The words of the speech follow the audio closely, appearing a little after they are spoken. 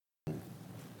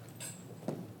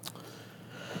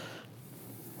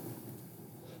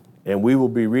And we will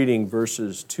be reading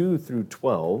verses 2 through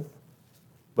 12,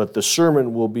 but the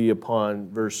sermon will be upon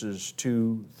verses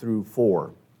 2 through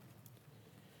 4.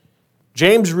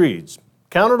 James reads,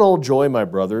 "Count it all joy, my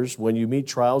brothers, when you meet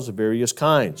trials of various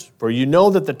kinds, for you know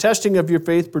that the testing of your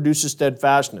faith produces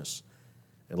steadfastness.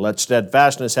 And let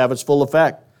steadfastness have its full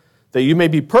effect, that you may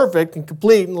be perfect and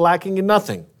complete and lacking in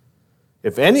nothing.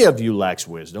 If any of you lacks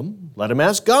wisdom, let him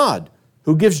ask God,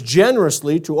 who gives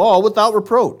generously to all without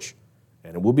reproach,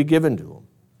 and it will be given to him.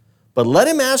 But let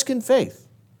him ask in faith,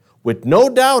 with no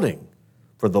doubting,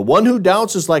 for the one who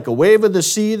doubts is like a wave of the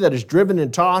sea that is driven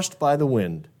and tossed by the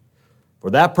wind. For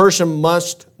that person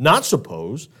must not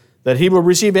suppose that he will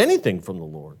receive anything from the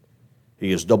Lord.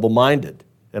 He is double-minded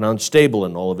and unstable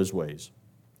in all of his ways.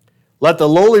 Let the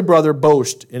lowly brother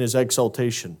boast in his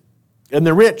exaltation, and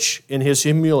the rich in his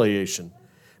humiliation,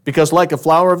 because like a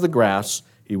flower of the grass,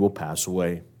 he will pass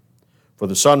away. For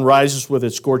the sun rises with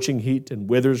its scorching heat and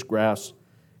withers grass,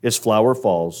 its flower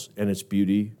falls, and its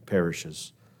beauty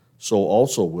perishes. So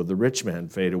also will the rich man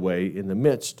fade away in the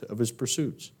midst of his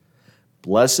pursuits.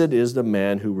 Blessed is the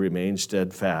man who remains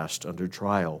steadfast under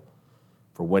trial,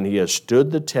 for when he has stood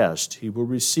the test, he will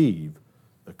receive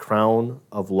the crown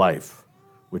of life,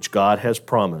 which God has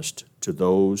promised to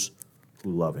those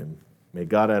who love him." May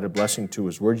God add a blessing to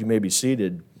his word. You may be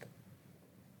seated.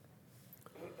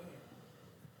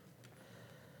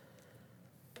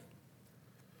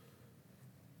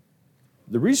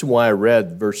 The reason why I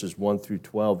read verses 1 through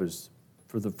 12 is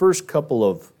for the first couple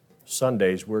of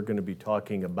Sundays, we're going to be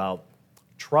talking about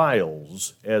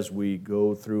trials as we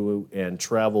go through and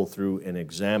travel through and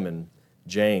examine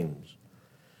James.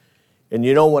 And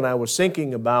you know, when I was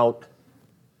thinking about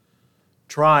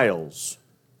trials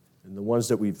and the ones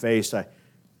that we faced, I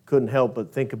couldn't help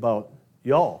but think about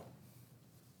y'all.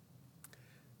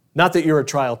 Not that you're a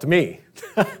trial to me,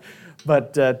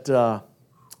 but that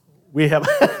we have,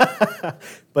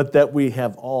 but that we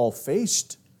have all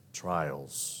faced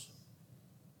trials.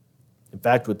 In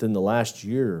fact, within the last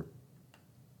year,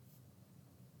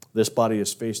 this body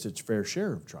has faced its fair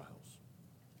share of trials.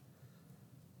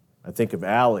 I think of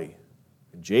Allie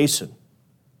and Jason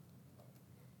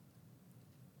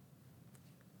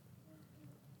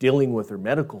dealing with their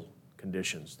medical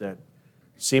conditions that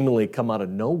seemingly come out of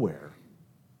nowhere,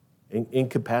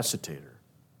 incapacitate her.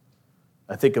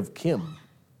 I think of Kim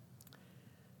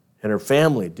and her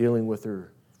family dealing with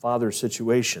her father's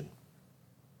situation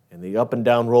and the up and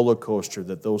down roller coaster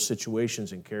that those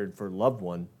situations and caring for a loved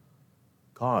one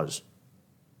cause.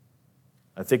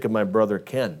 I think of my brother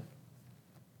Ken.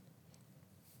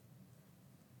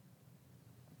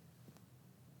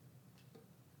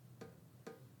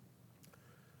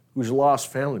 Who's lost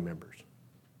family members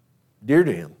dear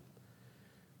to him.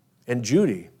 And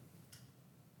Judy,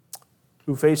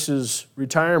 who faces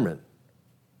retirement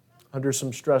under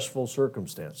some stressful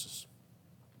circumstances.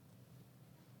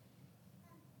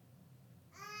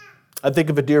 I think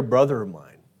of a dear brother of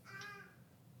mine,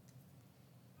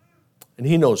 and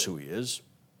he knows who he is,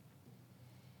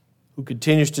 who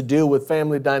continues to deal with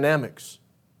family dynamics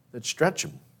that stretch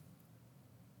him.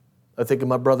 I think of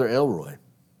my brother Elroy,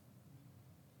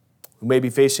 who may be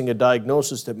facing a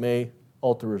diagnosis that may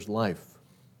alter his life,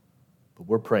 but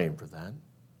we're praying for that.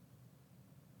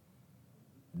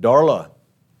 Darla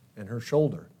and her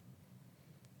shoulder,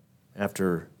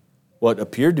 after what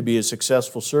appeared to be a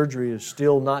successful surgery, is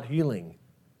still not healing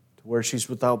to where she's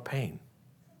without pain.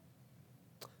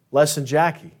 Les and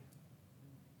Jackie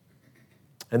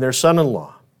and their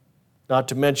son-in-law, not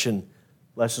to mention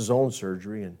Les's own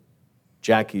surgery and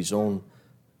Jackie's own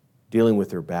dealing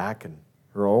with her back and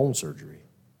her own surgery.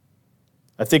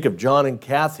 I think of John and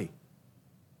Kathy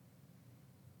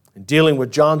and dealing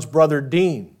with John's brother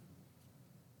Dean.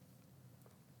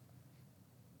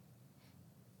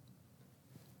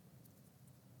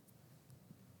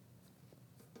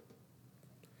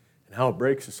 And how it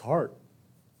breaks his heart.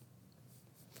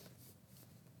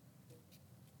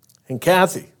 And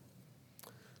Kathy,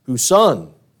 whose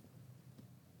son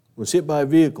was hit by a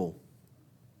vehicle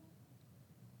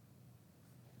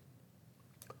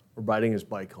or riding his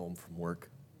bike home from work.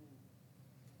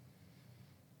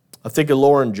 I think of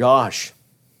Laura and Josh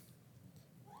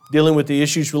dealing with the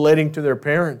issues relating to their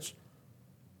parents.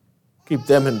 Keep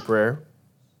them in prayer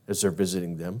as they're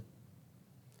visiting them.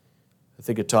 I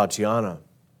think of Tatiana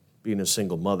being a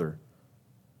single mother,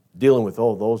 dealing with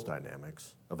all those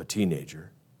dynamics of a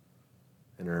teenager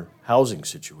and her housing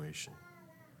situation,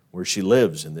 where she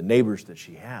lives and the neighbors that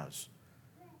she has.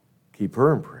 Keep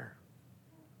her in prayer.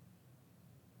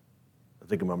 I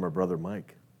think about my brother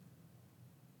Mike,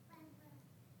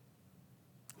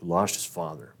 who lost his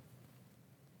father.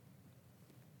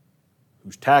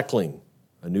 who's tackling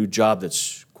a new job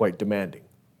that's quite demanding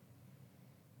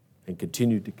and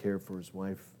continued to care for his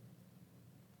wife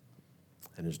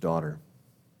and his daughter.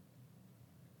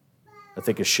 I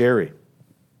think of Sherry,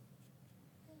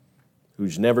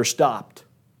 who's never stopped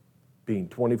being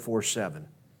 24/7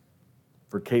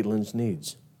 for Caitlin's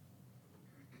needs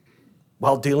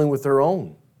while dealing with her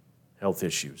own health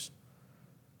issues.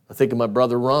 I think of my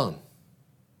brother Ron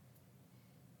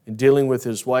in dealing with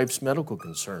his wife's medical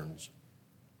concerns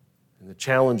and the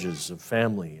challenges of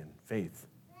family and faith.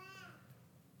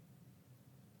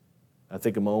 I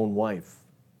think of my own wife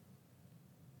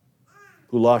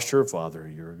who lost her father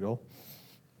a year ago.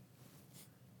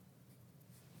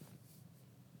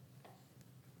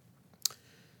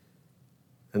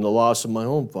 And the loss of my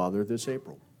own father this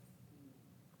April.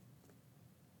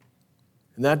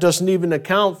 And that doesn't even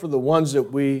account for the ones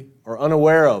that we are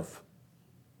unaware of,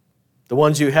 the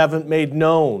ones you haven't made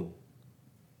known.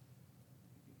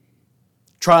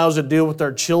 Trials that deal with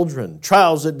our children,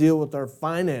 trials that deal with our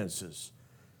finances,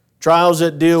 trials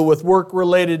that deal with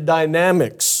work-related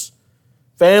dynamics,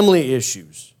 family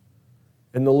issues,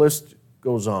 and the list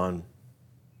goes on.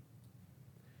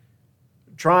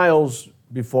 Trials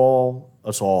befall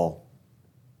us all.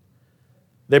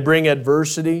 They bring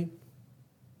adversity,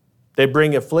 they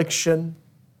bring affliction,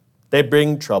 they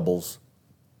bring troubles.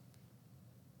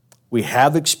 We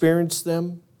have experienced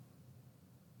them.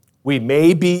 We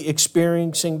may be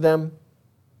experiencing them,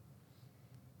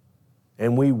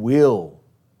 and we will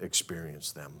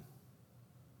experience them.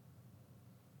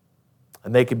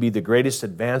 And they can be the greatest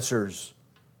advancers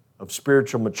of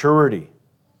spiritual maturity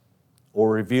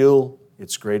or reveal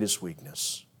its greatest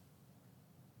weakness.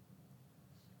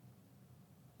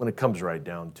 When it comes right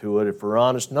down to it, if we're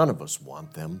honest, none of us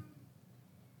want them,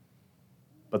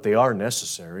 but they are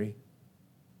necessary.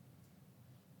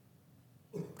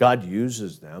 God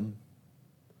uses them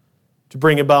to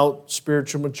bring about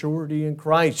spiritual maturity in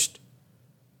Christ,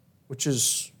 which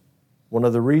is one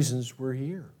of the reasons we're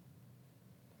here.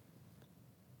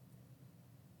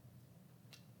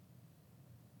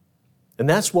 And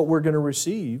that's what we're going to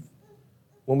receive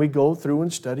when we go through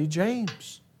and study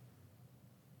James,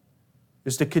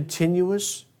 is the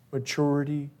continuous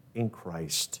maturity in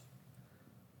Christ.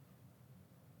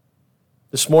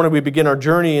 This morning we begin our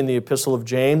journey in the Epistle of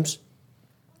James,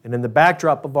 and in the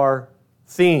backdrop of our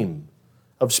theme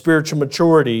of spiritual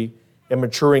maturity and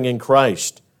maturing in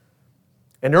Christ.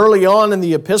 And early on in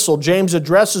the epistle, James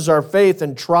addresses our faith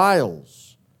and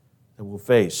trials that we'll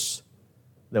face,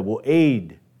 that will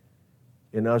aid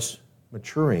in us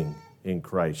maturing in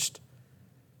Christ.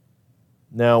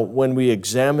 Now, when we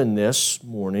examine this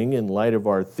morning in light of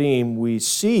our theme, we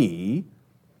see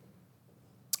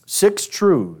 6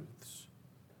 truths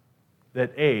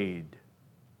that aid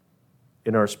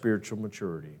in our spiritual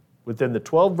maturity. Within the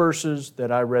 12 verses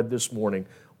that I read this morning,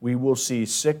 we will see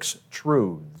 6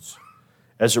 truths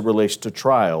as it relates to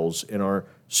trials in our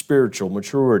spiritual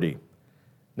maturity.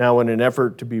 Now, in an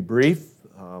effort to be brief,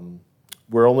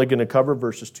 we're only going to cover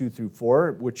verses 2 through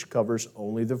 4, which covers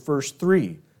only the first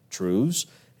 3 truths.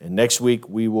 And next week,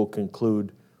 we will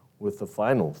conclude with the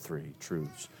final 3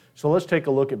 truths. So let's take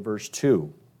a look at verse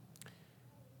 2.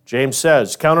 James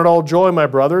says, "Count it all joy, my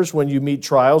brothers, when you meet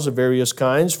trials of various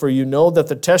kinds, for you know that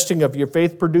the testing of your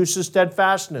faith produces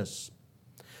steadfastness."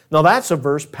 Now that's a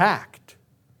verse packed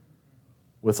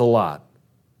with a lot,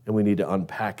 and we need to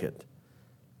unpack it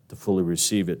to fully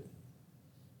receive it.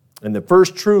 And the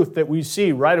first truth that we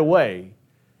see right away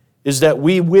is that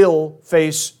we will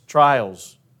face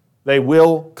trials. They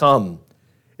will come.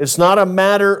 It's not a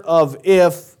matter of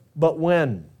if, but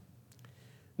when.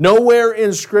 Nowhere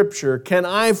in Scripture can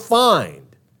I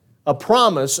find a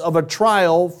promise of a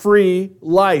trial-free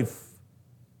life.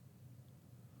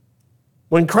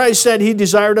 When Christ said He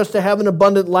desired us to have an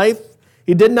abundant life,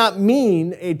 He did not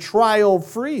mean a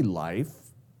trial-free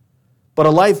life, but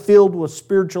a life filled with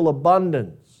spiritual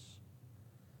abundance.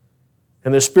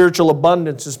 And the spiritual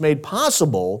abundance is made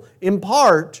possible, in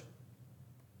part,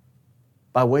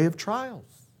 by way of trials.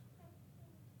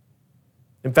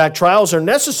 In fact, trials are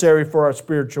necessary for our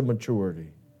spiritual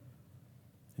maturity.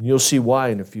 And you'll see why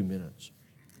in a few minutes.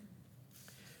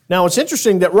 Now, it's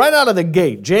interesting that right out of the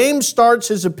gate, James starts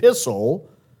his epistle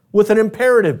with an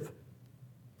imperative,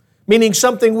 meaning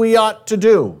something we ought to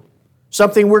do,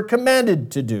 something we're commanded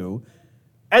to do,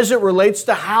 as it relates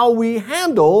to how we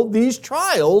handle these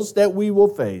trials that we will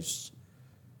face.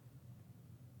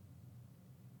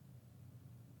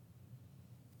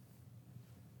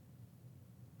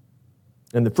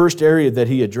 And the first area that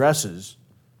he addresses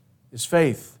is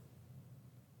faith.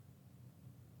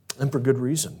 And for good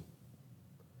reason.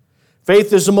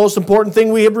 Faith is the most important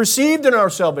thing we have received in our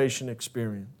salvation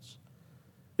experience.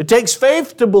 It takes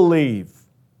faith to believe.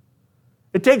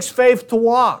 It takes faith to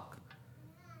walk.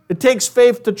 It takes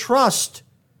faith to trust.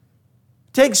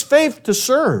 It takes faith to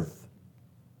serve.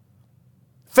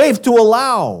 Faith to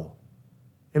allow.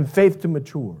 And faith to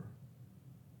mature.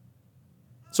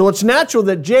 So it's natural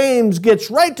that James gets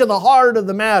right to the heart of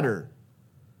the matter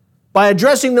by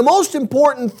addressing the most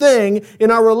important thing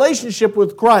in our relationship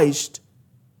with Christ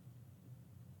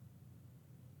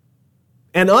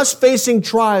and us facing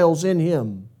trials in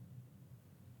Him.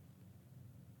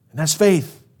 And that's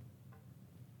faith.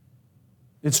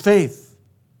 It's faith.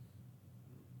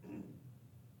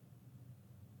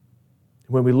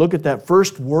 When we look at that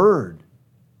first word,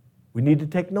 we need to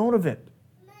take note of it.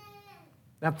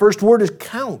 That first word is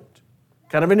count.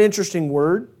 Kind of an interesting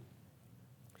word.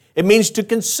 It means to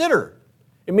consider.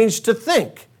 It means to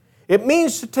think. It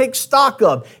means to take stock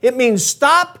of. It means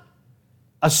stop,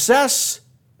 assess,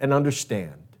 and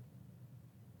understand.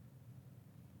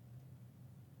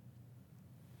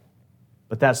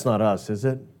 But that's not us, is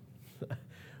it?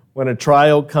 When a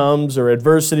trial comes or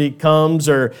adversity comes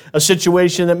or a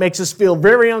situation that makes us feel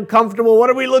very uncomfortable, what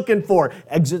are we looking for?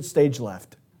 Exit stage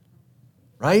left.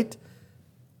 Right?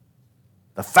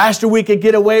 The faster we can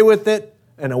get away with it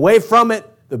and away from it,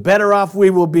 the better off we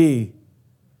will be.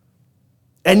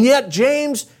 And yet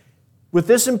James, with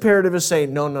this imperative, is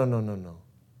saying, no.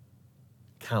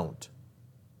 Count.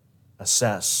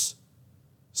 Assess.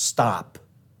 Stop.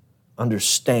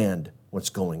 Understand what's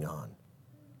going on.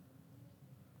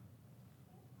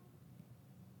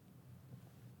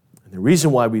 And the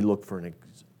reason why we look for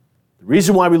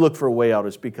a way out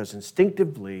is because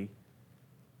instinctively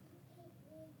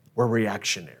we're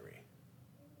reactionary.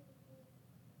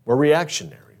 We're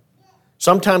reactionary.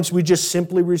 Sometimes we just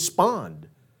simply respond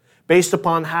based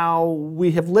upon how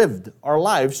we have lived our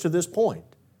lives to this point.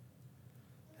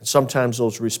 And sometimes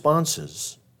those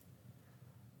responses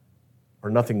are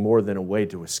nothing more than a way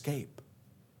to escape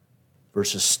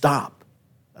versus stop,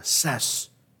 assess,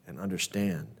 and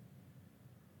understand.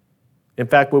 In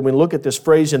fact, when we look at this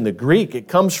phrase in the Greek, it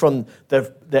comes from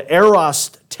the eros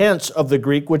tense of the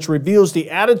Greek, which reveals the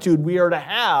attitude we are to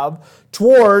have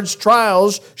towards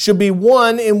trials should be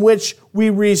one in which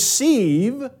we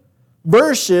receive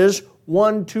versus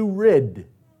one to rid.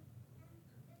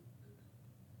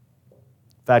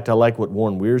 In fact, I like what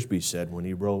Warren Wiersbe said when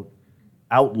he wrote,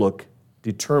 "Outlook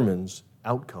determines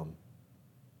outcome."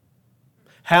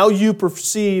 How you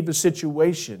perceive a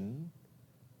situation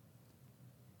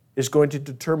is going to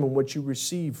determine what you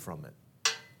receive from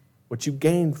it, what you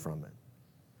gain from it.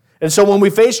 And so when we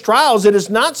face trials, it is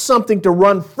not something to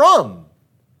run from,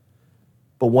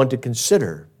 but one to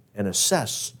consider and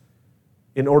assess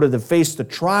in order to face the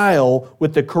trial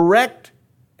with the correct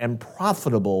and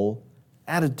profitable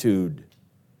attitude.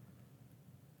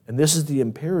 And this is the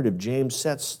imperative James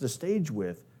sets the stage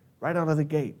with right out of the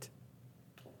gate.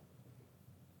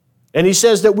 And he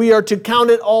says that we are to count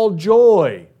it all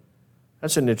joy.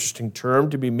 That's an interesting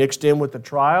term to be mixed in with the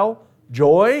trial.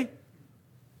 Joy.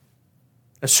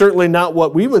 That's certainly not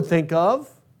what we would think of.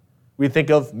 We think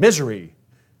of misery,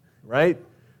 right?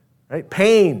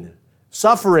 Pain,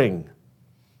 suffering.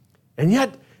 And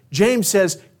yet, James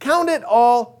says, count it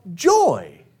all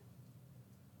joy.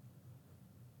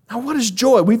 Now, what is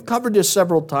joy? We've covered this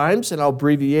several times, and I'll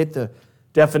abbreviate the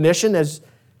definition. As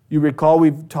you recall,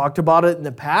 we've talked about it in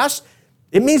the past.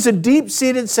 It means a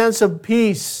deep-seated sense of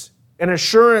peace and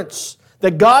assurance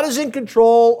that God is in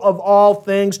control of all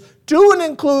things, to and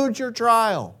includes your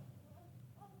trial.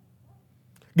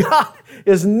 God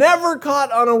is never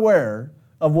caught unaware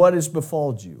of what has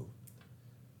befalled you.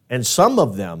 And some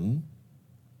of them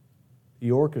He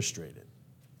orchestrated.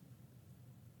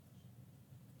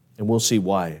 And we'll see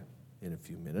why in a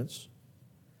few minutes.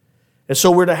 And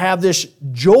so we're to have this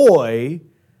joy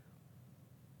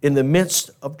in the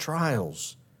midst of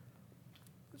trials.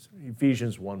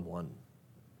 Ephesians 1:1.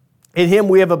 In Him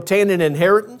we have obtained an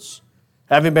inheritance,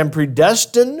 having been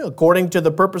predestined according to the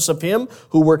purpose of Him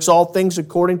who works all things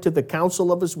according to the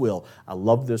counsel of His will. I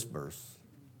love this verse.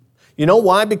 You know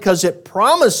why? Because it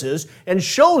promises and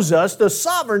shows us the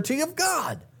sovereignty of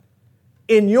God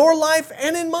in your life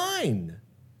and in mine.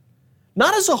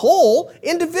 Not as a whole,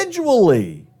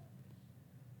 individually.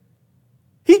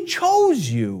 He chose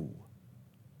you.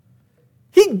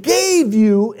 He gave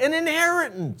you an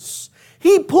inheritance.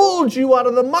 He pulled you out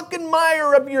of the muck and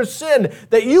mire of your sin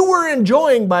that you were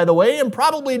enjoying, by the way, and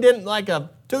probably didn't like a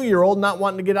 2-year-old not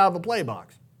wanting to get out of a play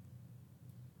box.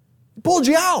 He pulled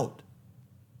you out,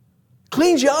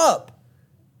 cleaned you up,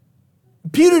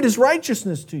 imputed His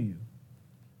righteousness to you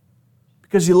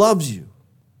because He loves you.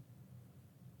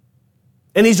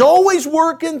 And He's always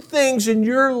working things in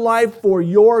your life for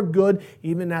your good,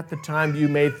 even at the time you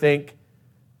may think,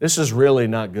 this is really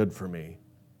not good for me.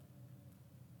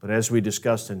 But as we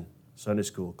discussed in Sunday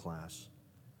school class,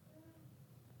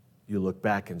 you look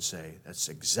back and say, that's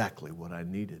exactly what I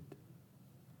needed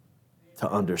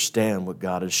to understand what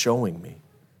God is showing me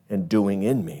and doing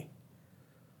in me.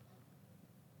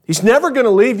 He's never going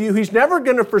to leave you. He's never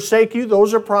going to forsake you.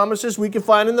 Those are promises we can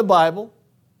find in the Bible.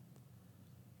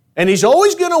 And He's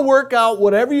always going to work out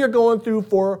whatever you're going through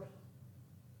for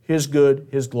His good,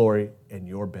 His glory, and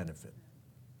your benefit.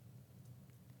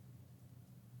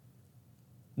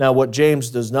 Now, what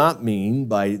James does not mean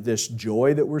by this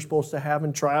joy that we're supposed to have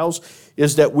in trials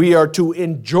is that we are to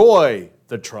enjoy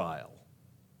the trial.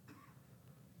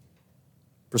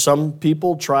 For some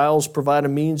people, trials provide a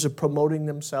means of promoting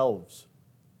themselves,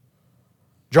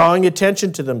 drawing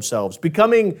attention to themselves,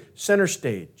 becoming center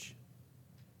stage.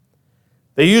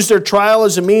 They use their trial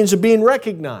as a means of being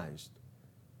recognized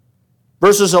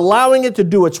versus allowing it to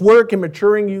do its work in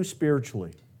maturing you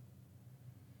spiritually.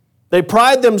 They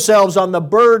pride themselves on the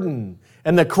burden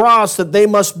and the cross that they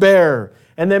must bear,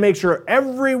 and they make sure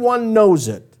everyone knows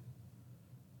it.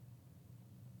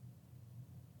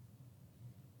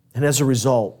 And as a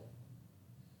result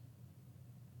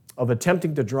of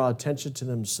attempting to draw attention to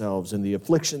themselves and the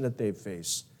affliction that they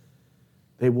face,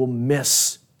 they will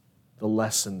miss the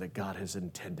lesson that God has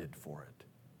intended for it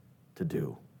to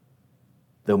do.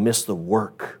 They'll miss the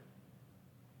work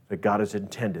that God has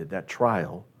intended that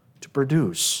trial to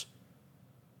produce.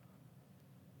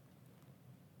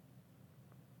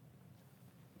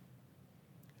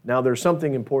 Now, there's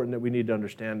something important that we need to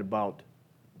understand about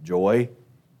joy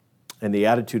and the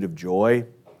attitude of joy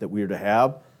that we are to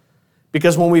have.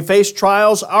 Because when we face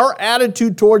trials, our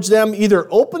attitude towards them either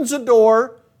opens the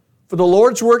door for the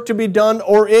Lord's work to be done,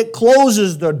 or it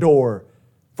closes the door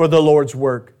for the Lord's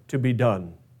work to be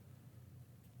done.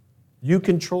 You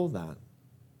control that.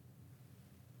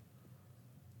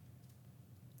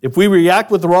 If we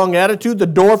react with the wrong attitude, the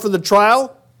door for the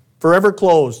trial, forever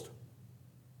closed.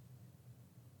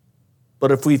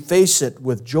 But if we face it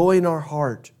with joy in our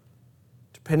heart,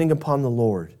 depending upon the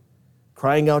Lord,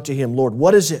 crying out to Him, Lord,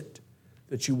 what is it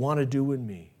that you want to do in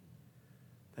me?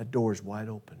 That door is wide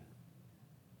open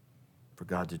for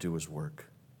God to do His work.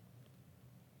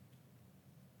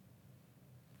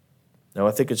 Now,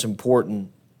 I think it's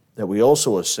important that we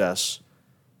also assess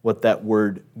what that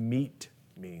word meet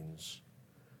means.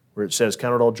 Where it says,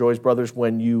 count it all joys, brothers,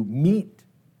 when you meet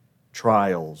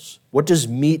trials. What does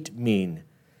meet mean?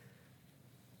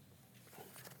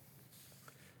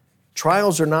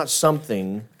 Trials are not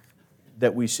something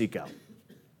that we seek out.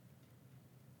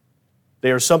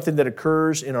 They are something that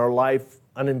occurs in our life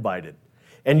uninvited,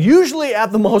 and usually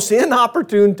at the most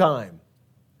inopportune time.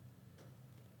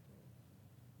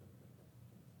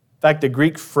 In fact, the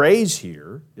Greek phrase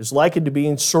here is likened to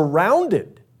being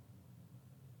surrounded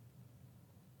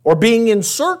or being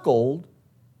encircled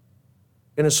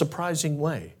in a surprising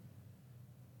way.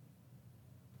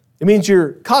 It means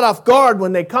you're caught off guard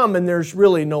when they come and there's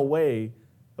really no way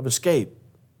of escape.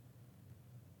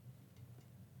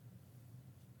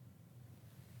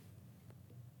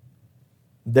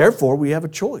 Therefore, we have a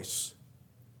choice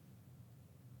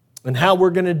in how we're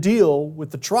going to deal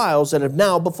with the trials that have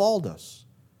now befalled us.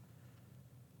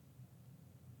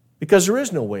 Because there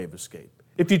is no way of escape.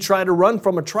 If you try to run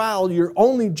from a trial, you're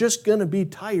only just going to be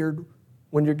tired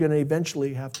when you're going to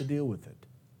eventually have to deal with it.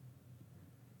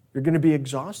 You're going to be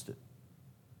exhausted.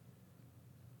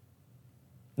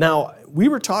 Now, we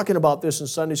were talking about this in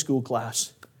Sunday school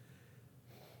class.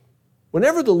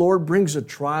 Whenever the Lord brings a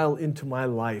trial into my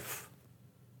life,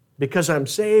 because I'm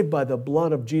saved by the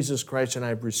blood of Jesus Christ and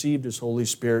I've received His Holy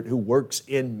Spirit who works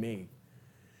in me,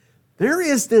 there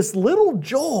is this little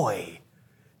joy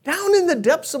down in the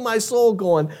depths of my soul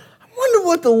going, I wonder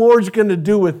what the Lord's going to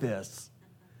do with this.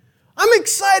 I'm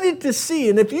excited to see.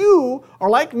 And if you are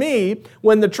like me,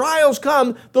 when the trials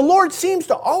come, the Lord seems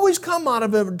to always come out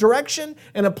of a direction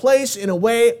and a place in a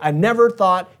way I never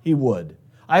thought He would.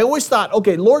 I always thought,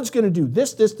 okay, Lord's going to do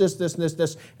this, this, this, this, and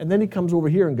this. And then He comes over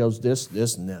here and goes this,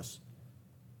 this, and this.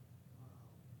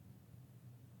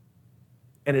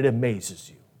 And it amazes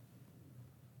you.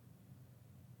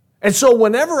 And so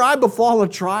whenever I befall a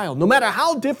trial, no matter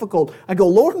how difficult, I go,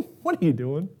 Lord, what are you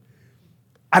doing?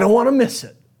 I don't want to miss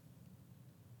it.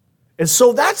 And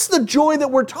so that's the joy that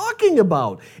we're talking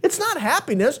about. It's not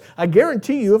happiness. I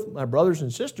guarantee you, if my brothers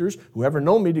and sisters who ever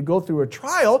know me to go through a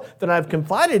trial that I've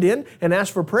confided in and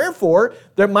asked for prayer for,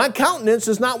 that my countenance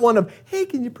is not one of, hey,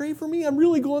 can you pray for me? I'm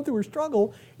really going through a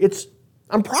struggle.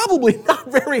 I'm probably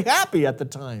not very happy at the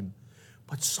time.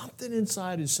 But something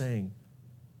inside is saying,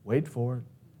 Wait for it.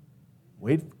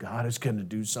 Wait, God is going to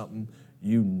do something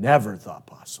you never thought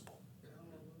possible.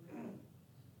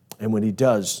 And when He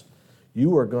does,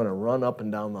 you are going to run up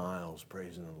and down the aisles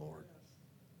praising the Lord.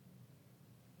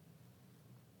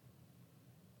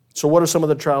 So what are some of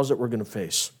the trials that we're going to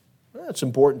face? Well, it's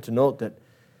important to note that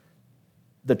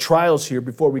the trials here,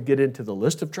 before we get into the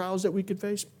list of trials that we could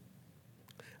face,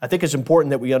 I think it's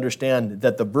important that we understand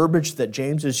that the verbiage that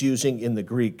James is using in the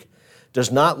Greek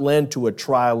does not lend to a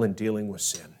trial in dealing with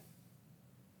sin.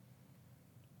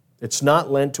 It's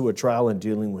not lent to a trial in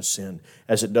dealing with sin,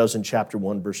 as it does in chapter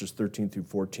 1, verses 13 through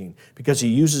 14, because he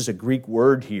uses a Greek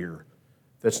word here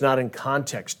that's not in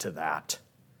context to that.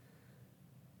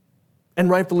 And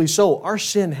rightfully so, our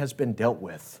sin has been dealt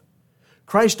with.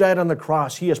 Christ died on the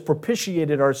cross. He has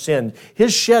propitiated our sin.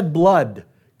 His shed blood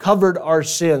covered our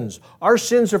sins. Our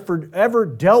sins are forever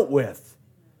dealt with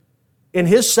in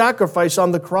His sacrifice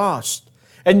on the cross.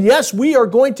 And yes, we are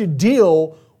going to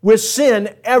deal with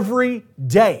sin every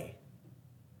day.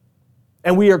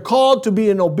 And we are called to be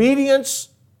in obedience.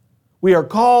 We are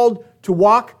called to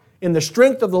walk in the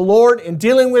strength of the Lord in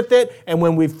dealing with it. And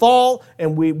when we fall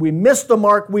and we miss the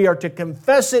mark, we are to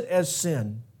confess it as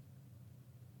sin.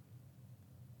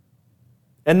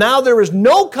 And now there is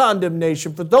no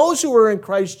condemnation for those who are in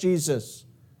Christ Jesus.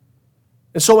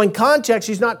 And so in context,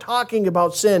 he's not talking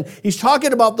about sin. He's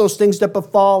talking about those things that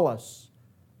befall us.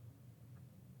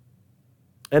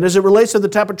 And as it relates to the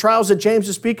type of trials that James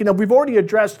is speaking of, we've already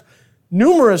addressed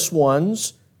numerous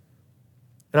ones,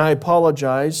 and I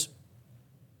apologize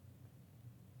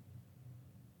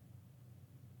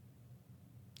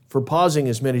for pausing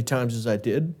as many times as I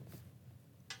did,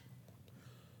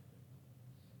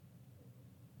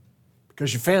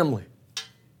 because your family.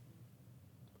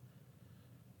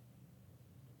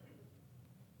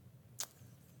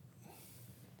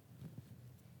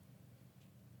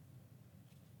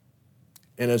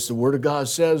 And as the Word of God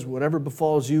says, whatever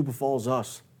befalls you befalls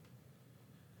us.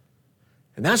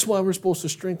 And that's why we're supposed to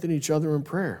strengthen each other in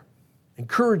prayer.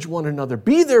 Encourage one another.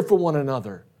 Be there for one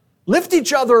another. Lift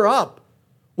each other up.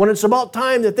 When it's about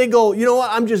time that they go, you know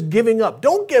what, I'm just giving up.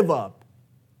 Don't give up.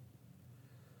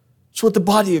 It's what the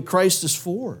body of Christ is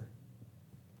for.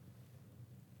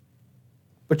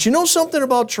 But you know something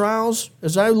about trials?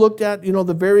 As I looked at,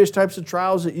 the various types of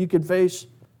trials that you could face,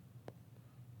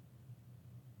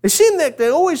 they seem that they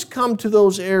always come to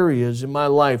those areas in my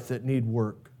life that need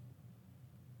work.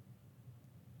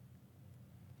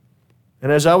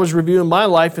 And as I was reviewing my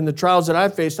life and the trials that I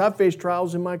faced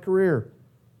trials in my career.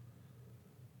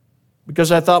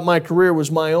 Because I thought my career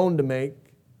was my own to make.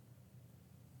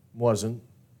 It wasn't.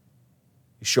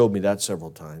 He showed me that several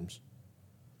times.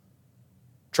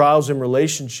 Trials in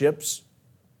relationships,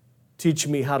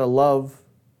 teaching me how to love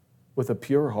with a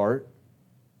pure heart.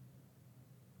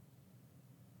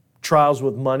 Trials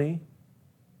with money.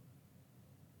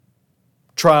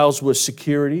 Trials with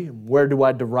security. Where do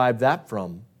I derive that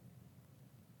from?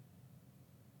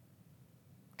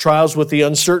 Trials with the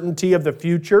uncertainty of the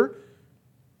future,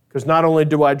 because not only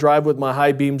do I drive with my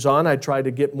high beams on, I try to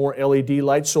get more LED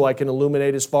lights so I can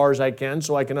illuminate as far as I can,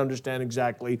 so I can understand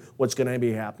exactly what's going to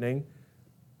be happening.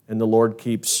 And the Lord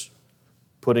keeps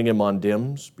putting them on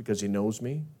dims because He knows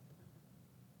me.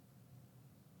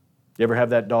 You ever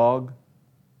have that dog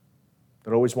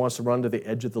that always wants to run to the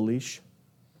edge of the leash?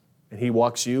 And he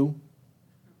walks you,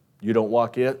 you don't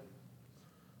walk it?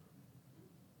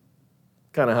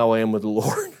 Kind of how I am with the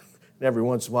Lord. And every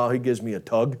once in a while, He gives me a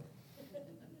tug.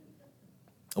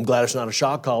 I'm glad it's not a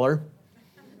shock collar.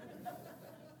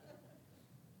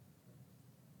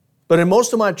 But in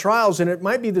most of my trials, and it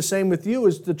might be the same with you,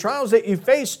 is the trials that you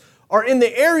face are in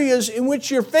the areas in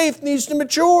which your faith needs to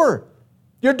mature.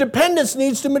 Your dependence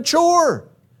needs to mature.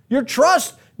 Your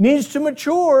trust needs to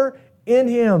mature in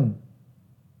Him.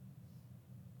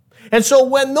 And so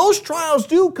when those trials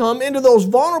do come into those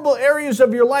vulnerable areas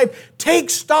of your life, take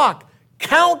stock,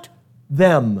 count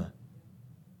them.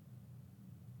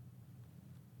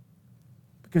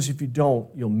 Because if you don't,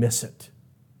 you'll miss it.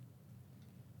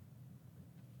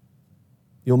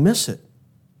 You'll miss it.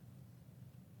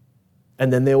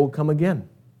 And then they will come again.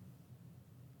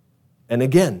 And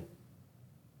again.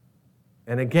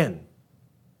 And again.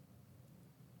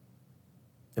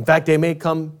 In fact, they may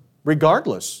come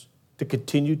regardless to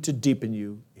continue to deepen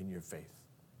you in your faith.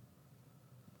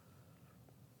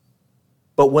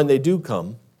 But when they do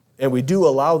come, and we do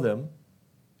allow them,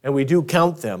 and we do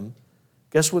count them,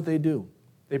 guess what they do?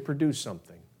 They produce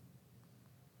something.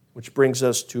 Which brings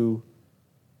us to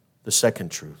the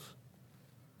second truth.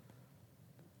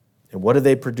 And what do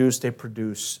they produce? They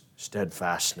produce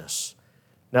steadfastness.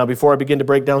 Now, before I begin to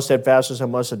break down steadfastness, I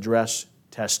must address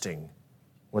testing.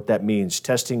 what that means.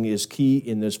 Testing is key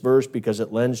in this verse because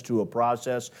it lends to a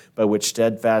process by which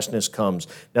steadfastness comes.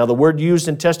 Now, the word used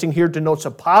in testing here denotes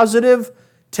a positive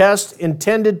test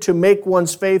intended to make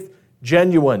one's faith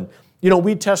genuine. You know,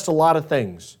 we test a lot of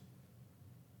things.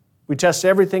 We test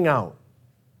everything out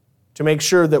to make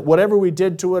sure that whatever we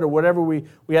did to it or whatever we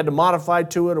had to modify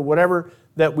to it or whatever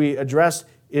that we addressed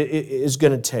is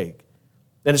going to take.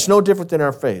 And it's no different than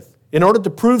our faith. In order to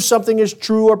prove something is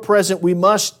true or present, we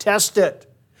must test it.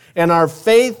 And our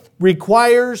faith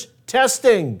requires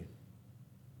testing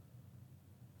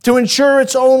to ensure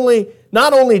it's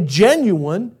not only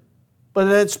genuine, but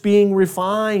that it's being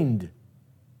refined.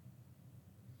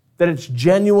 That it's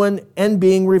genuine and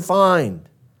being refined.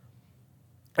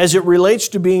 As it relates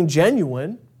to being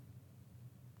genuine,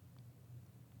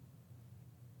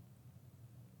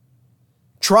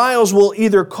 trials will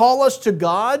either call us to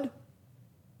God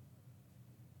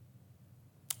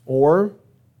or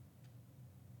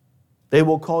they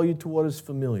will call you to what is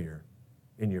familiar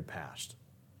in your past,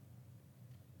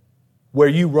 where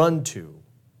you run to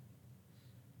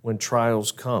when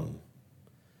trials come.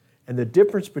 And the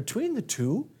difference between the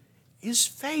two is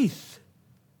faith.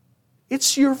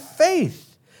 It's your faith.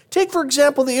 Take, for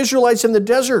example, the Israelites in the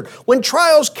desert. When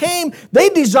trials came, they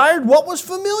desired what was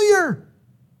familiar.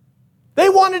 They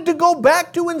wanted to go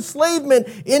back to enslavement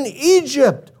in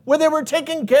Egypt, where they were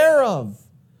taken care of.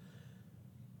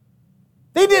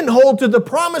 They didn't hold to the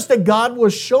promise that God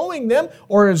was showing them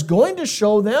or is going to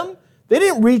show them. They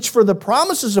didn't reach for the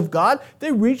promises of God.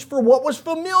 They reached for what was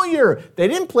familiar. They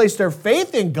didn't place their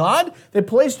faith in God. They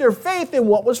placed their faith in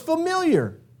what was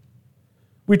familiar.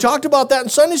 We talked about that in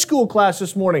Sunday school class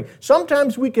this morning.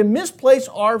 Sometimes we can misplace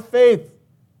our faith.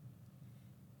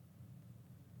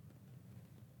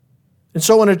 And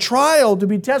so in a trial, to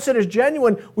be tested as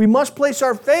genuine, we must place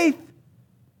our faith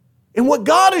in what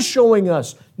God is showing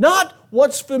us, not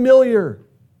what's familiar.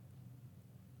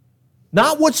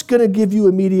 Not what's going to give you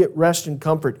immediate rest and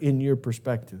comfort in your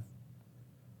perspective.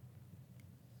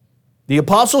 The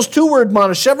apostles too were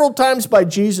admonished several times by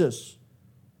Jesus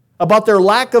about their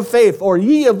lack of faith, or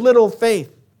ye of little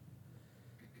faith.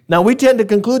 Now we tend to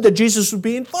conclude that Jesus was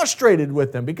being frustrated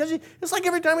with them because it's like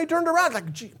every time he turned around,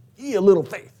 like, gee, ye of little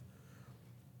faith.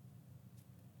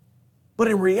 But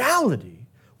in reality,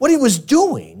 what he was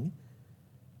doing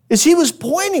is he was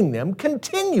pointing them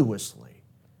continuously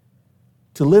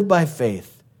to live by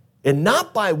faith and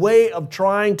not by way of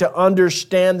trying to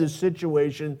understand the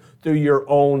situation through your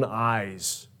own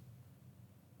eyes.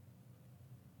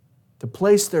 To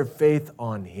place their faith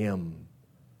on him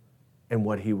and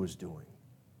what he was doing.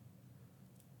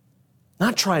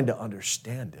 Not trying to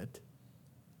understand it.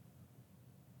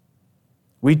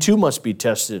 We too must be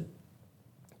tested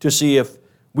to see if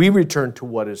we return to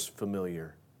what is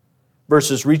familiar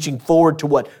versus reaching forward to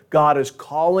what God is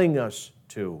calling us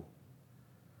to.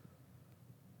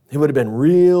 It would have been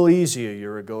real easy a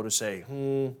year ago to say,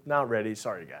 not ready,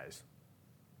 sorry guys.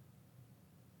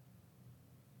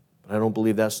 But I don't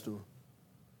believe that's the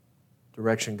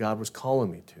direction God was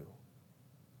calling me to.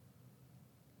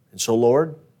 And so,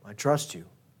 Lord, I trust you.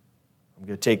 I'm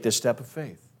going to take this step of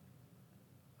faith.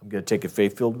 I'm going to take a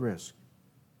faith-filled risk.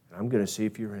 And I'm going to see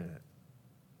if you're in it.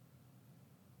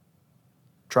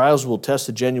 Trials will test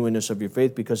the genuineness of your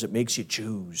faith because it makes you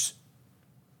choose.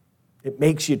 It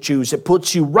makes you choose. It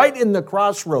puts you right in the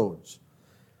crossroads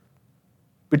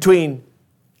between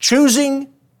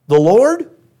choosing the Lord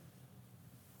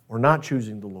or not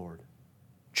choosing the Lord.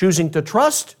 Choosing to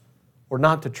trust or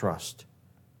not to trust.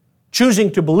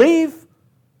 Choosing to believe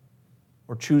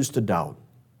or choose to doubt.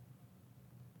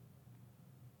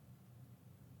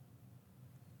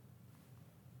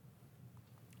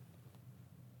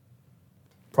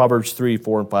 Proverbs 3,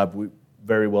 4, and 5,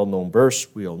 very well-known verse.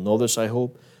 We all know this, I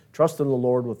hope. Trust in the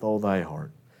Lord with all thy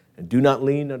heart, and do not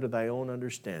lean unto thy own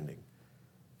understanding.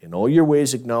 In all your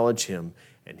ways acknowledge him,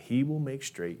 and he will make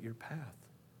straight your path.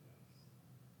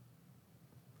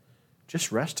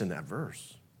 Just rest in that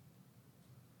verse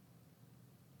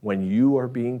when you are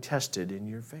being tested in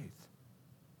your faith.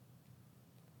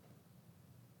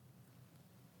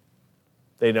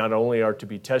 They not only are to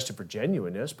be tested for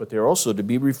genuineness, but they're also to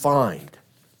be refined.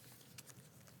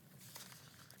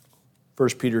 1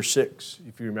 Peter 6,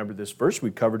 if you remember this verse, we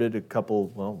covered it I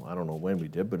don't know when we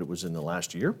did, but it was in the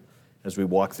last year as we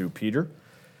walked through Peter.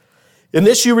 In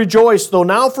this you rejoice, though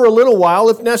now for a little while,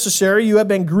 if necessary, you have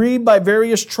been grieved by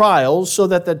various trials, so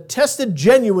that the tested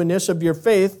genuineness of your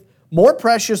faith, more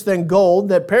precious than gold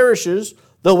that perishes,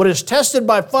 though it is tested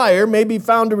by fire, may be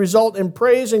found to result in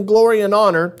praise and glory and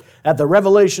honor at the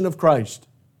revelation of Christ.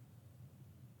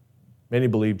 Many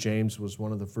believe James was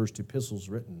one of the first epistles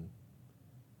written.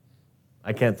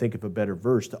 I can't think of a better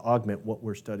verse to augment what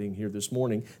we're studying here this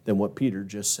morning than what Peter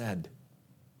just said.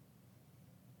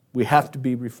 We have to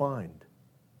be refined.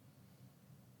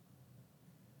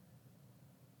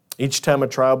 Each time a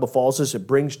trial befalls us, it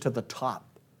brings to the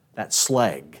top that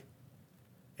slag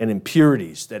and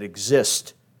impurities that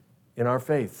exist in our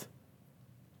faith.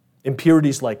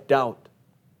 Impurities like doubt.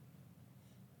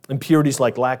 Impurities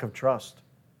like lack of trust.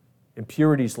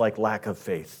 Impurities like lack of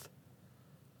faith.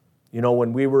 You know,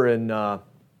 when we were in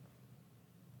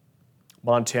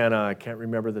Montana, I can't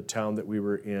remember the town that we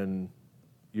were in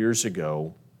years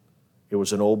ago. It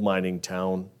was an old mining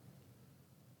town.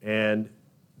 And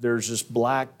there's this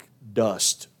black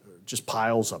dust, just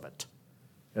piles of it.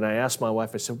 And I asked my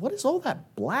wife, I said, what is all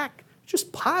that black?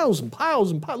 Just piles and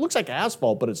piles and piles. It looks like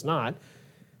asphalt, but it's not.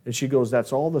 And she goes,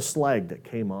 that's all the slag that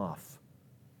came off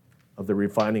of the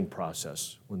refining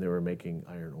process when they were making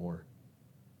iron ore.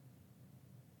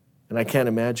 And I can't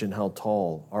imagine how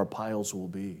tall our piles will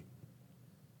be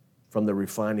from the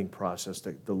refining process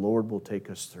that the Lord will take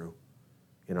us through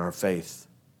in our faith.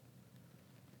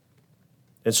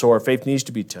 And so our faith needs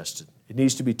to be tested. It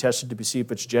needs to be tested to see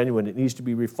if it's genuine. It needs to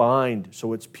be refined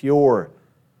so it's pure.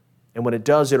 And when it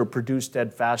does, it'll produce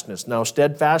steadfastness. Now,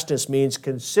 steadfastness means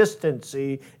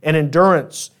consistency and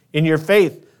endurance in your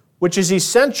faith, which is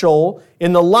essential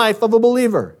in the life of a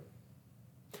believer.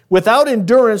 Without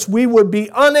endurance, we would be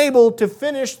unable to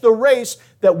finish the race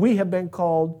that we have been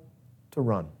called to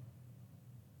run.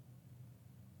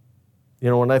 You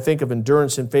know, when I think of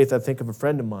endurance in faith, I think of a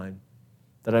friend of mine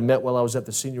that I met while I was at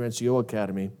the Senior NCO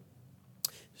Academy,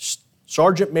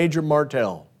 Sergeant Major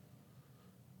Martell.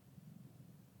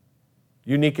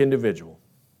 Unique individual.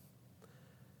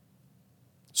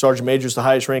 Sergeant Major is the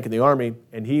highest rank in the Army,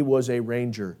 and he was a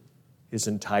Ranger his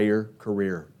entire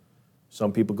career.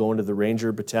 Some people go into the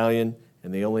Ranger Battalion,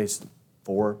 and they only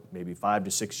 4, maybe 5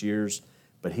 to 6 years,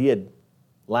 but he had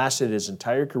lasted his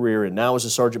entire career, and now as a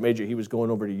Sergeant Major, he was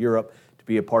going over to Europe to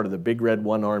be a part of the Big Red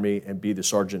 1 Army and be the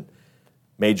Sergeant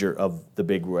Major of the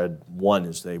Big Red 1,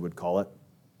 as they would call it.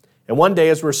 And one day,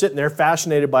 as we're sitting there,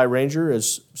 fascinated by Ranger,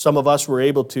 as some of us were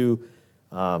able to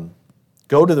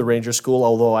go to the Ranger School,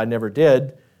 although I never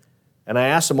did, and I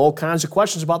asked him all kinds of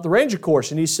questions about the Ranger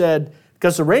course, and he said,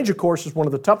 because the Ranger course is one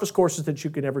of the toughest courses that you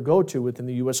could ever go to within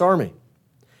the U.S. Army.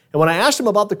 And when I asked him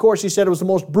about the course, he said it was the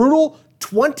most brutal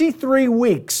 23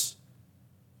 weeks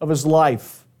of his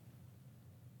life,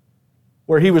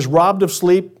 where he was robbed of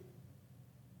sleep,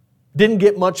 didn't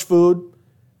get much food,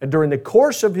 and during the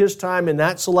course of his time in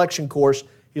that selection course,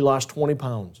 he lost 20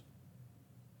 pounds.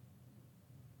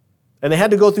 And they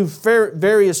had to go through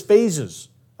various phases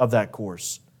of that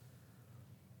course.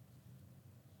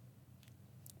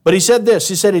 But he said this,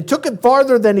 he said he took it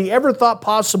farther than he ever thought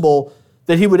possible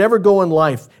that he would ever go in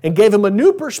life, and gave him a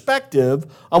new perspective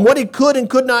on what he could and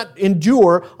could not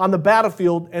endure on the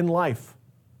battlefield in life.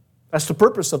 That's the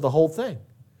purpose of the whole thing,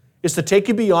 is to take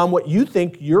you beyond what you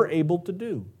think you're able to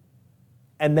do,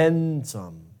 and then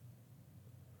some.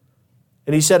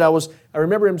 And he said, I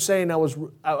remember him saying, I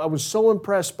was so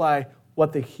impressed by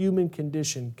what the human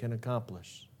condition can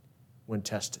accomplish when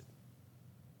tested.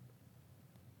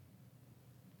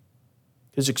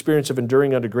 His experience of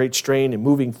enduring under great strain and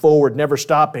moving forward, never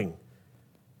stopping,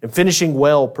 and finishing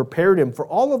well prepared him for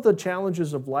all of the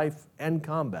challenges of life and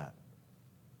combat.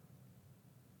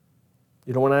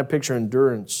 You know, when I picture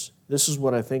endurance, this is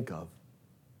what I think of.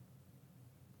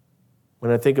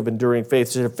 When I think of enduring faith,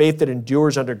 it's a faith that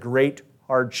endures under great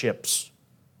hardships,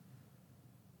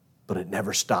 but it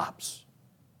never stops.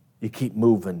 You keep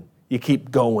moving. You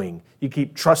keep going. You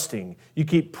keep trusting. You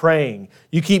keep praying.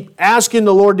 You keep asking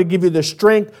the Lord to give you the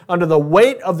strength under the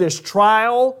weight of this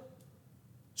trial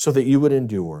so that you would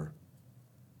endure.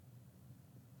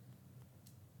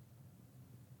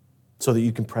 So that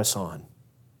you can press on.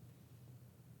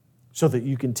 So that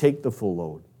you can take the full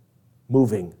load,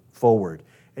 moving forward.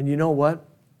 And you know what?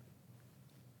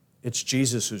 It's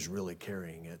Jesus who's really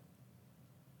carrying it.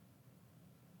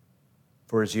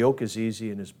 For his yoke is easy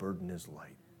and his burden is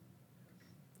light.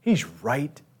 He's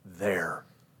right there.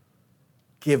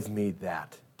 Give me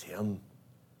that, Tim.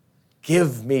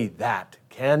 Give me that,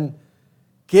 Ken.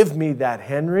 Give me that,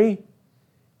 Henry.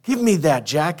 Give me that,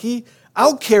 Jackie.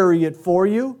 I'll carry it for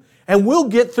you, and we'll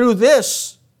get through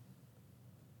this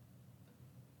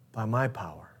by my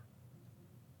power,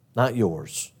 not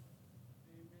yours.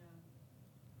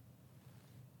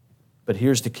 But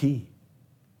here's the key.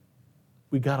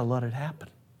 We got to let it happen.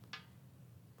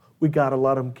 We got to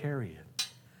let him carry it.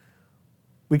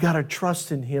 We got to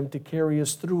trust in him to carry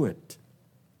us through it.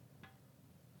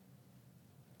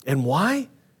 And why?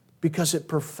 Because it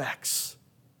perfects.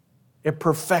 It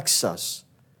perfects us.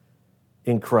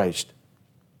 in Christ.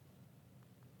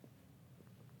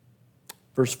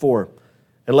 Verse 4,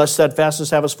 and let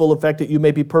steadfastness have its full effect, that you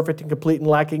may be perfect and complete and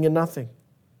lacking in nothing.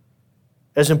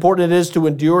 As important it is to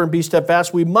endure and be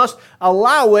steadfast, we must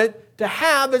allow it to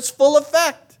have its full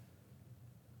effect.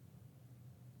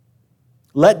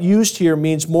 Let used here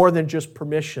means more than just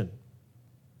permission,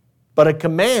 but a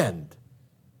command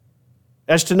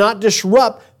as to not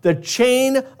disrupt the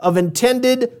chain of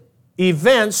intended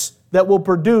events that will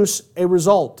produce a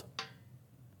result.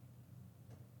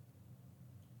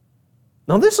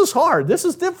 Now, this is hard. This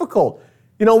is difficult.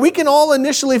 We can all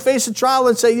initially face a trial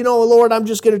and say, Lord, I'm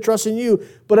just going to trust in you.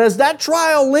 But as that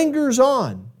trial lingers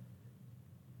on,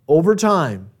 over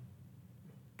time,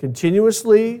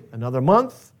 continuously, another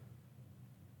month,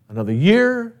 another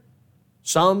year,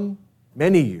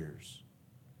 many years,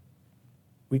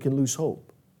 we can lose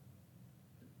hope.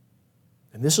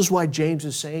 And this is why James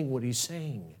is saying what he's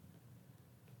saying.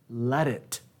 Let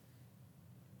it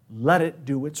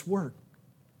do its work.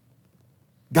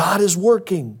 God is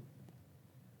working.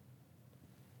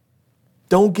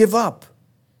 Don't give up.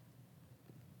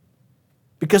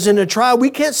 Because in a trial, we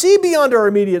can't see beyond our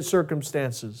immediate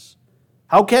circumstances.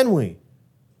 How can we?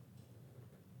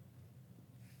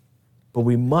 But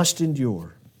we must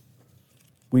endure.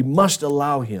 We must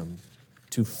allow Him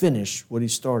to finish what He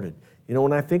started.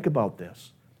 When I think about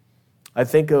this, I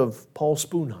think of Paul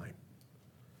Spoonheim,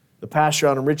 the pastor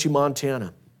out in Ritchie,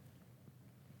 Montana,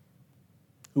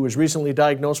 who was recently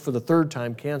diagnosed for the third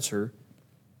time cancer.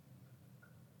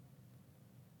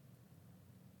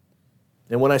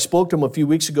 And when I spoke to him a few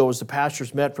weeks ago as the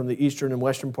pastors met from the eastern and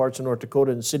western parts of North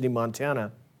Dakota and Sidney,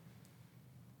 Montana,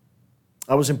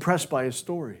 I was impressed by his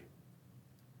story.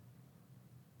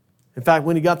 In fact,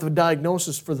 when he got the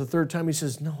diagnosis for the third time, he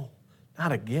says, no,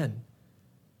 not again.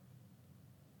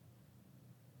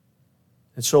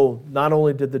 And so not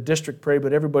only did the district pray,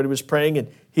 but everybody was praying, and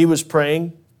he was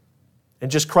praying and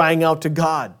just crying out to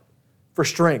God for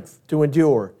strength to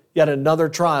endure yet another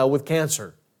trial with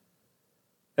cancer.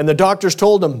 And the doctors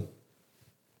told him,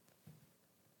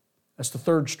 that's the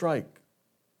third strike.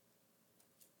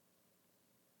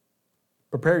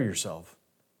 Prepare yourself.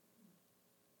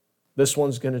 This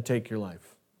one's going to take your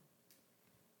life.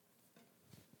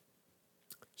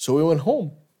 So he went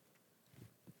home.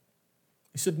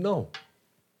 He said, no.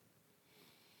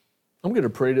 I'm going to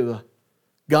pray to the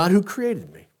God who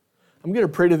created me. I'm going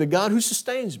to pray to the God who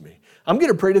sustains me. I'm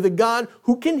going to pray to the God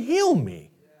who can heal me.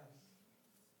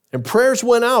 And prayers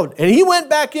went out. And he went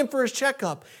back in for his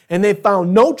checkup. And they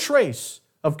found no trace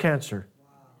of cancer.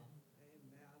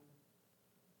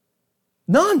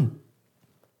 None.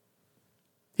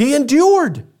 He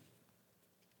endured.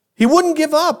 He wouldn't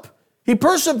give up. He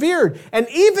persevered. And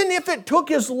even if it took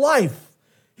his life,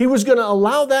 he was going to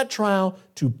allow that trial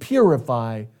to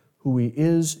purify who he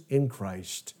is in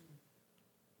Christ.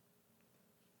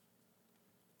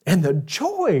 And the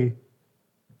joy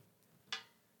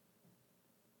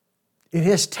in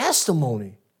his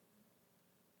testimony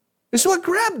is what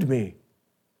grabbed me.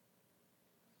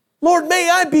 Lord,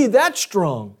 may I be that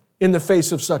strong in the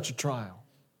face of such a trial.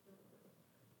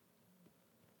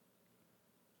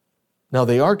 Now,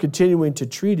 they are continuing to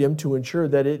treat him to ensure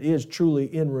that it is truly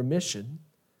in remission.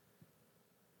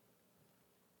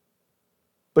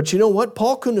 But you know what?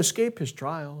 Paul couldn't escape his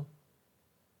trial.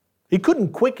 He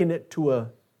couldn't quicken it to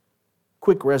a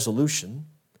quick resolution.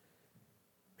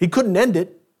 He couldn't end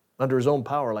it under his own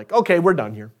power, like, okay, we're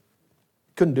done here.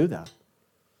 He couldn't do that.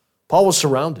 Paul was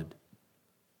surrounded.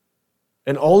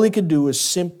 And all he could do is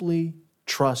simply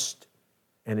trust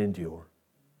and endure.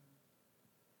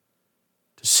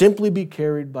 To simply be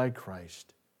carried by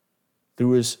Christ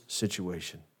through his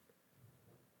situation.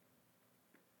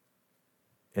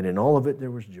 And in all of it,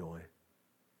 there was joy.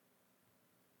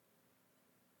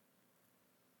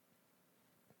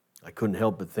 I couldn't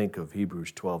help but think of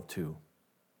Hebrews 12:2.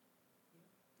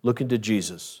 Looking to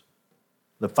Jesus,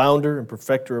 the founder and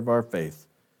perfecter of our faith,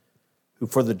 who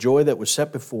for the joy that was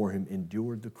set before him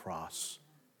endured the cross,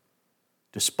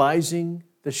 despising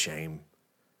the shame,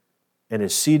 and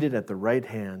is seated at the right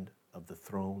hand of the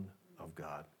throne of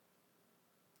God.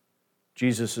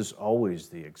 Jesus is always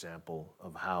the example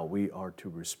of how we are to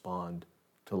respond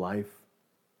to life.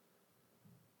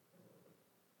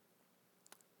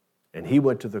 And he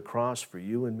went to the cross for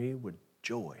you and me with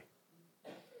joy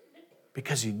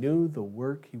because he knew the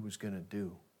work he was going to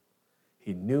do.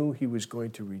 He knew he was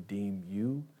going to redeem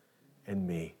you and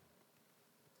me.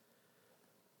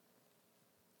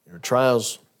 Our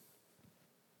trials,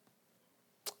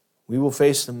 we will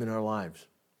face them in our lives.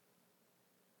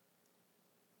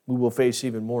 We will face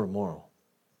even more tomorrow.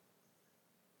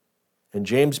 And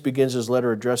James begins his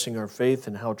letter addressing our faith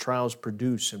and how trials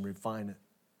produce and refine it.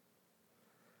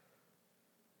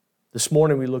 This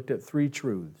morning we looked at 3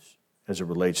 truths as it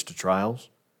relates to trials.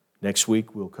 Next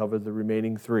week we'll cover the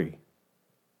remaining 3.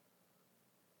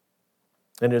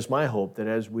 And it's my hope that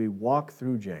as we walk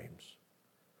through James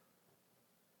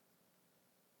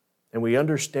and we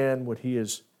understand what he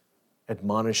is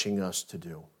admonishing us to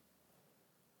do,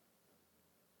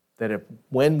 that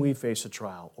when we face a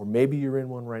trial, or maybe you're in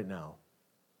one right now,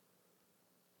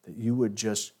 that you would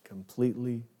just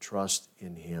completely trust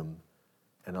in him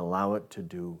and allow it to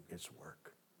do its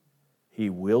work. He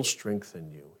will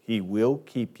strengthen you. He will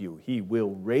keep you. He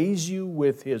will raise you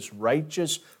with his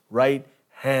righteous right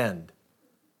hand.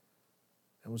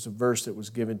 That was a verse that was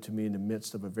given to me in the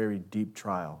midst of a very deep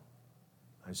trial.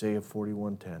 Isaiah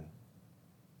 41:10.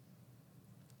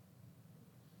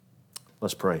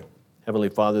 Let's pray. Heavenly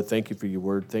Father, thank you for your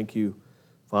word. Thank you,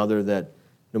 Father, that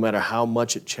no matter how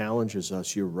much it challenges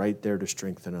us, you're right there to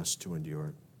strengthen us to endure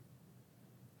it.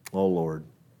 Oh, Lord,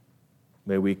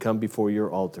 may we come before your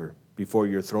altar, before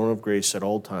your throne of grace at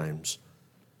all times,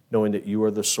 knowing that you are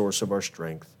the source of our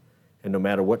strength. And no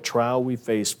matter what trial we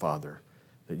face, Father,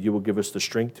 that you will give us the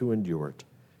strength to endure it,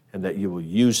 and that you will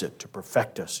use it to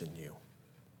perfect us in you.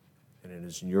 And it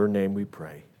is in your name we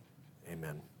pray.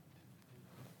 Amen.